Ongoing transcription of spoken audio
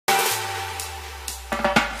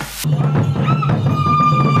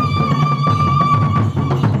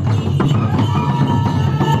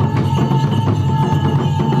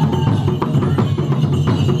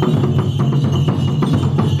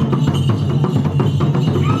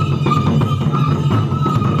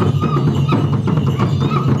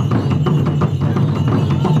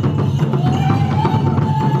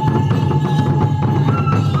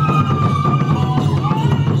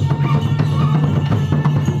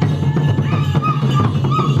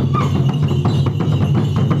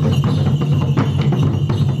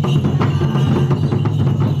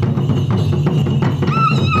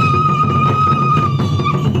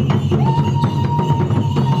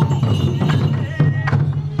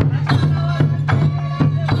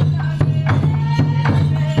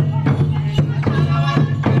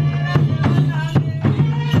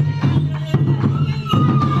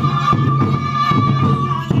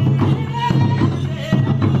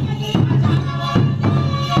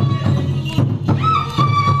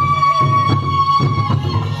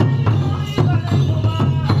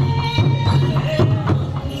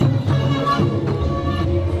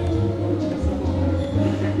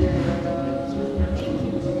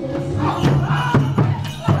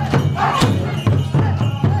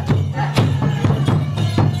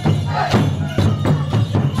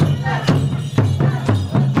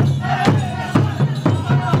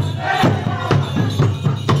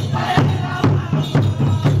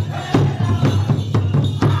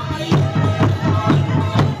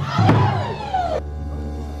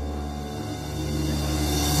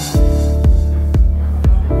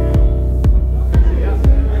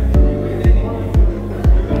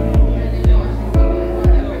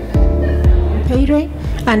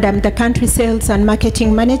And I'm the Country Sales and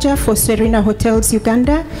Marketing Manager for Serena Hotels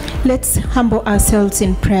Uganda. Let's humble ourselves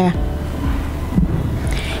in prayer.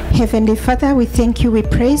 Heavenly Father, we thank you, we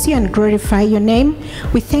praise you and glorify your name.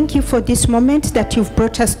 We thank you for this moment that you've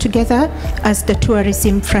brought us together as the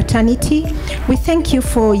tourism fraternity. We thank you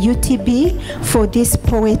for UTB, for this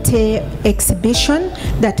POATE exhibition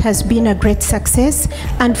that has been a great success,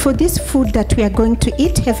 and for this food that we are going to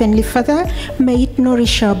eat. Heavenly Father, may it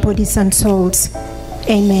nourish our bodies and souls.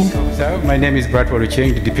 Amen. So, my name is Bradford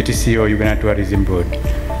Ucheng, the Deputy CEO of Uganda Tourism Board.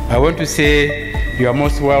 I want to say you are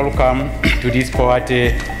most welcome to this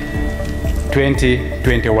POATE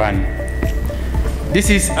 2021. This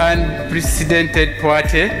is unprecedented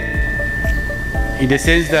POATE in the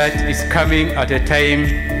sense that it's coming at a time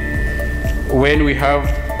when we have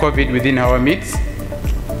COVID within our midst.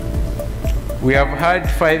 We have had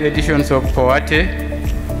 5 editions of POATE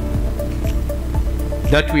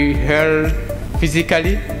that we held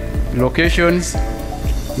physically, locations,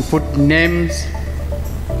 we put names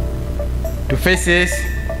to faces,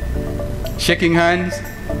 shaking hands,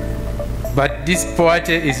 but this POATE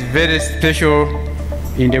is very special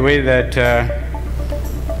in the way that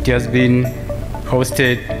it has been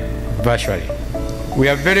hosted virtually. We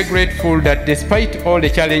are very grateful that despite all the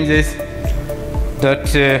challenges that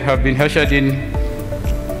have been ushered in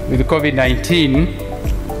with COVID-19,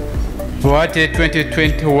 POATE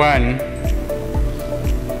 2021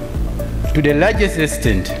 to the largest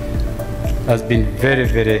extent has been very,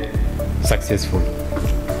 very successful.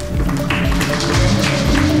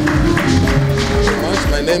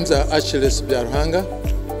 My names are Achilles Byarhanga.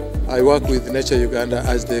 I work with Nature Uganda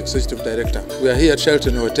as the Executive Director. We are here at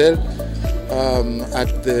Shelton Hotel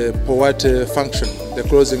at the POATE function, the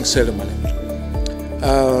closing ceremony.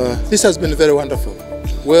 This has been very wonderful,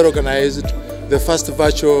 well organized, the first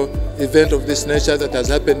virtual event of this nature that has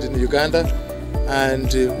happened in Uganda,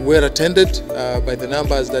 and well attended by the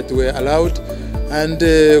numbers that were allowed, and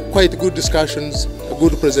quite good discussions,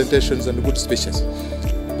 good presentations and good speeches.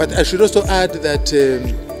 But I should also add that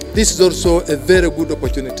this is also a very good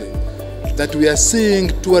opportunity, that we are seeing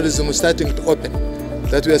tourism starting to open,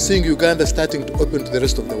 that we are seeing Uganda starting to open to the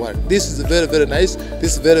rest of the world. This is very, very nice,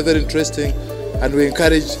 this is very, very interesting, and we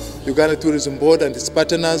encourage Uganda Tourism Board and its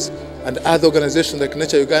partners and other organizations like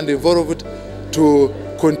Nature Uganda involved to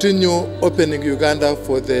continue opening Uganda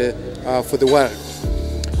for the world.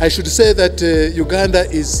 I should say that Uganda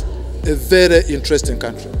is a very interesting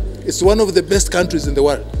country. It's one of the best countries in the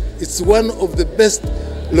world. It's one of the best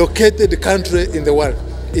located country in the world.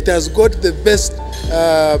 It has got the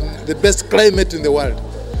best climate in the world.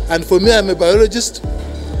 And for me, I'm a biologist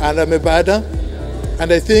and I'm a birder,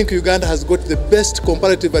 and I think Uganda has got the best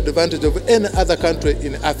comparative advantage of any other country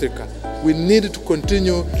in Africa. We need to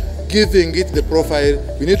continue giving it the profile,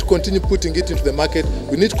 we need to continue putting it into the market,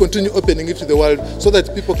 we need to continue opening it to the world so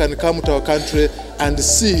that people can come to our country and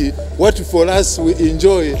see what for us we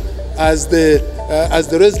enjoy as the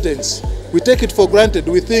residents. We take it for granted.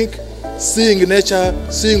 We think seeing nature,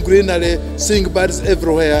 seeing greenery, seeing birds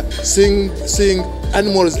everywhere, seeing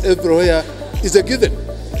animals everywhere is a given.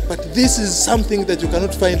 But this is something that you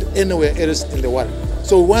cannot find anywhere else in the world.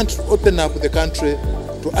 So we want to open up the country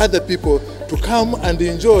to other people to come and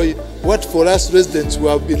enjoy what for us residents who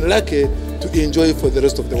have been lucky to enjoy for the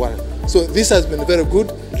rest of the world. So this has been very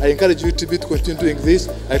good. I encourage UTB to continue doing this.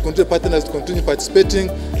 I encourage partners to continue participating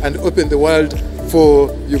and open the world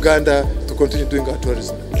for Uganda to continue doing our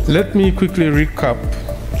tourism. Let me quickly recap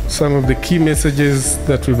some of the key messages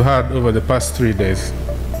that we've had over the past 3 days.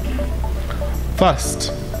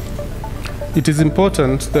 First, it is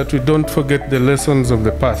important that we don't forget the lessons of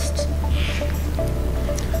the past.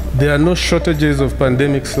 There are no shortages of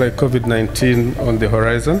pandemics like COVID-19 on the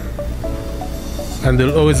horizon, and there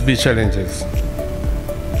will always be challenges.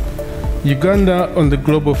 Uganda on the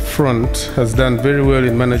global front has done very well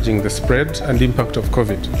in managing the spread and impact of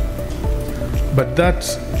COVID. But that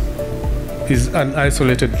is an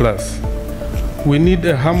isolated plus. We need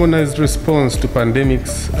a harmonized response to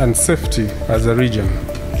pandemics and safety as a region.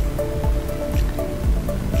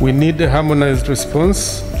 We need a harmonized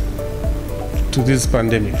response to these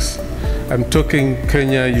pandemics. I'm talking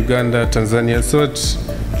Kenya, Uganda, Tanzania, so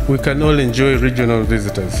that we can all enjoy regional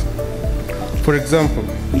visitors. For example,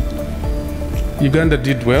 Uganda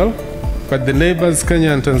did well, but the neighbors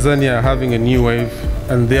Kenya and Tanzania are having a new wave,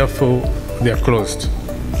 and therefore they are closed,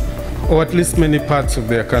 or at least many parts of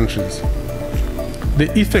their countries. The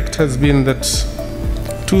effect has been that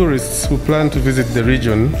tourists who plan to visit the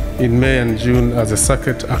region in May and June as a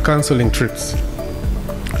circuit are cancelling trips.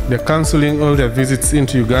 They're cancelling all their visits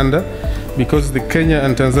into Uganda because the Kenya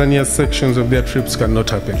and Tanzania sections of their trips cannot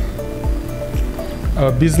happen.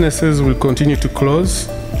 Our businesses will continue to close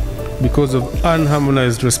because of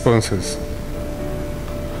unharmonized responses.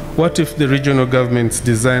 What if the regional governments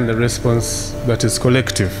designed a response that is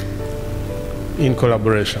collective, in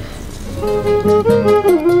collaboration?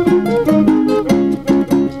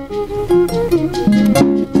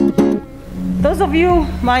 Those of you,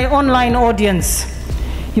 my online audience,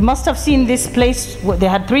 you must have seen this place. They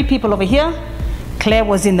had 3 people over here. Claire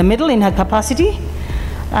was in the middle in her capacity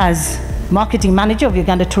as marketing manager of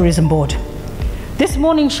Uganda Tourism Board. This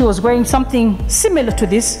morning she was wearing something similar to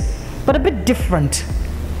this, but a bit different.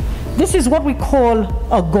 This is what we call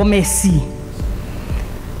a gomesi.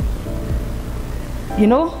 You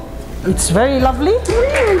know, it's very lovely.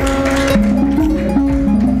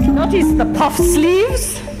 Notice the puff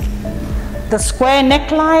sleeves, the square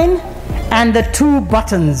neckline, and the 2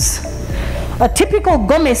 buttons. A typical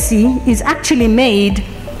gomesi is actually made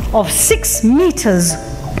of 6 meters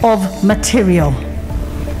of material.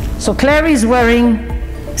 So Claire is wearing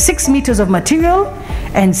 6 meters of material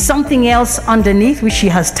and something else underneath which she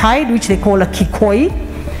has tied, which they call a kikoi.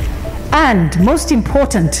 And most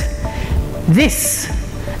important, this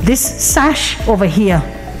sash over here,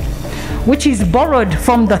 which is borrowed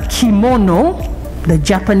from the kimono, the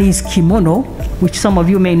Japanese kimono, which some of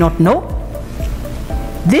you may not know.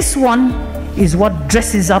 This one is what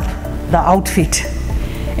dresses up the outfit,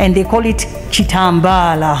 and they call it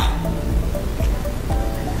chitambala.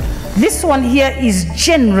 This one here is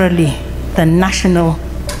generally the national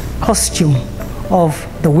costume of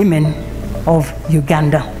the women of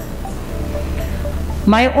Uganda.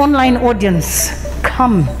 My online audience,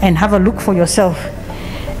 come and have a look for yourself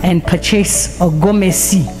and purchase a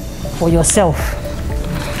gomesi for yourself.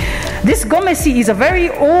 This gomesi is a very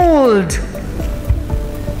old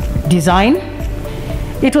design.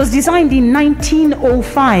 It was designed in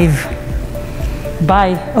 1905 by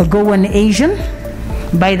a Goan Asian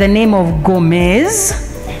by the name of Gomez.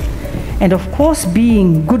 And of course,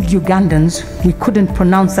 being good Ugandans, we couldn't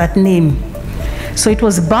pronounce that name. So it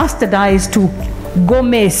was bastardized to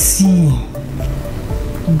Gomesi.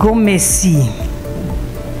 Gomesi.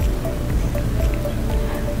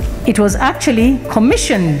 It was actually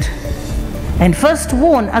commissioned and first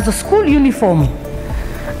worn as a school uniform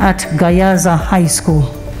at Gayaza High School.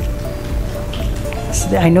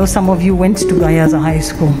 I know some of you went to Gayaza High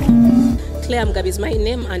School. Claire Mugabe is my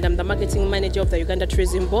name, and I'm the marketing manager of the Uganda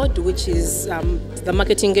Tourism Board, which is the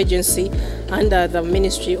marketing agency under the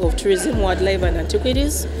Ministry of Tourism, Wildlife and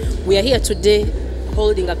Antiquities. We are here today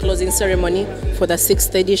holding a closing ceremony for the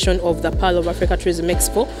 6th edition of the Pearl of Africa Tourism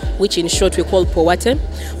Expo, which in short we call POATE.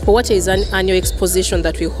 POATE is an annual exposition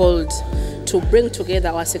that we hold to bring together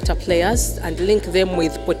our sector players and link them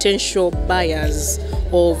with potential buyers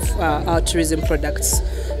of our tourism products.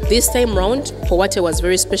 This time round, POATE was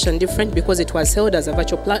very special and different because it was held as a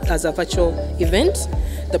virtual event.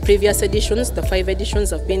 The previous editions, the 5 editions,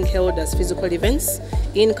 have been held as physical events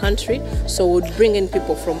in country. So we'd bring in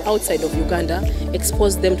people from outside of Uganda,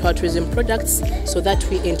 expose them to our tourism products so that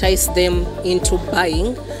we entice them into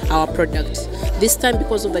buying our product. This time,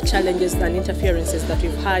 because of the challenges and interferences that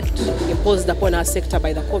we've had imposed upon our sector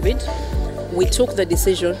by the COVID, we took the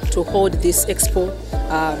decision to hold this expo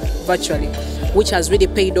virtually, which has really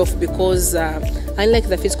paid off because unlike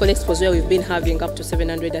the physical expos where we've been having up to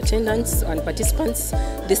 700 attendants and participants,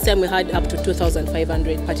 this time we had up to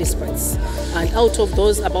 2,500 participants. And out of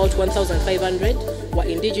those, about 1,500 were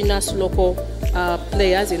indigenous local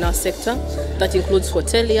players in our sector. That includes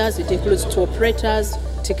hoteliers, it includes tour operators,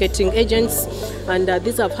 ticketing agents, and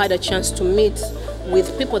these have had a chance to meet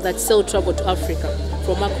with people that sell travel to Africa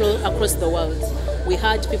from across the world. We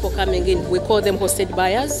had people coming in, we call them hosted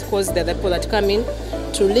buyers because they're the people that come in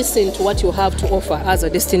to listen to what you have to offer as a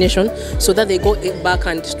destination so that they go back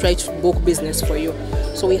and try to book business for you.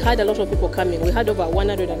 So we had a lot of people coming. We had over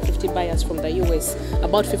 150 buyers from the US,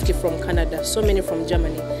 about 50 from Canada, so many from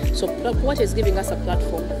Germany. So what is giving us a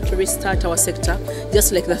platform to restart our sector,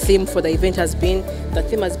 just like the theme for the event has been, the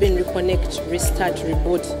theme has been reconnect, restart,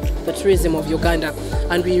 reboot the tourism of Uganda.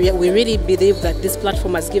 And we really believe that this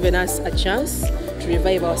platform has given us a chance to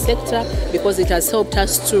revive our sector because it has helped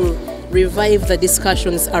us to revive the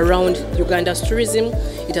discussions around Uganda's tourism.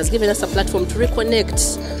 It has given us a platform to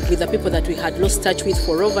reconnect with the people that we had lost touch with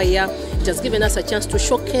for over a year. It has given us a chance to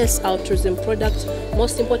showcase our tourism product.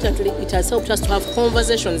 Most importantly, it has helped us to have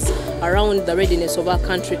conversations around the readiness of our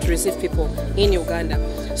country to receive people in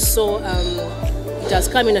Uganda. So it has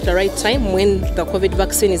come in at the right time when the COVID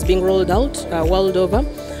vaccine is being rolled out world over.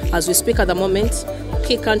 As we speak at the moment,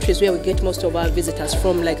 key countries where we get most of our visitors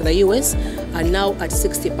from, like the US, are now at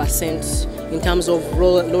 60% in terms of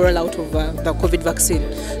rollout of the COVID vaccine.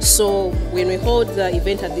 So when we hold the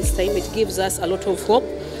event at this time, it gives us a lot of hope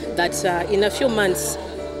that in a few months,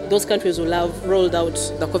 those countries will have rolled out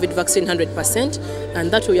the COVID vaccine 100%,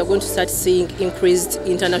 and that way we are going to start seeing increased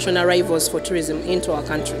international arrivals for tourism into our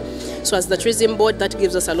country. So as the tourism board, that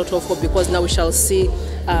gives us a lot of hope because now we shall see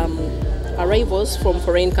arrivals from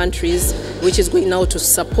foreign countries, which is going now to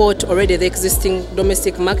support already the existing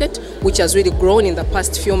domestic market, which has really grown in the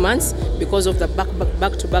past few months because of the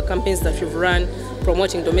back-to-back campaigns that we've run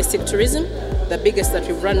promoting domestic tourism. The biggest that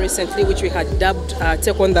we've run recently, which we had dubbed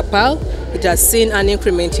Take on the Pearl, it has seen an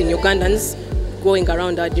increment in Ugandans going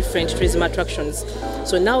around our different tourism attractions.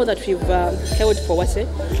 So now that we've held POATE,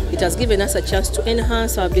 it has given us a chance to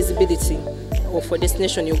enhance our visibility for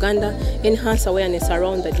Destination Uganda, enhance awareness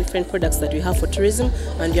around the different products that we have for tourism,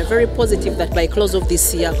 and we are very positive that by close of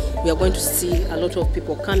this year, we are going to see a lot of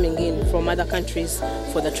people coming in from other countries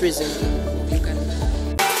for the tourism.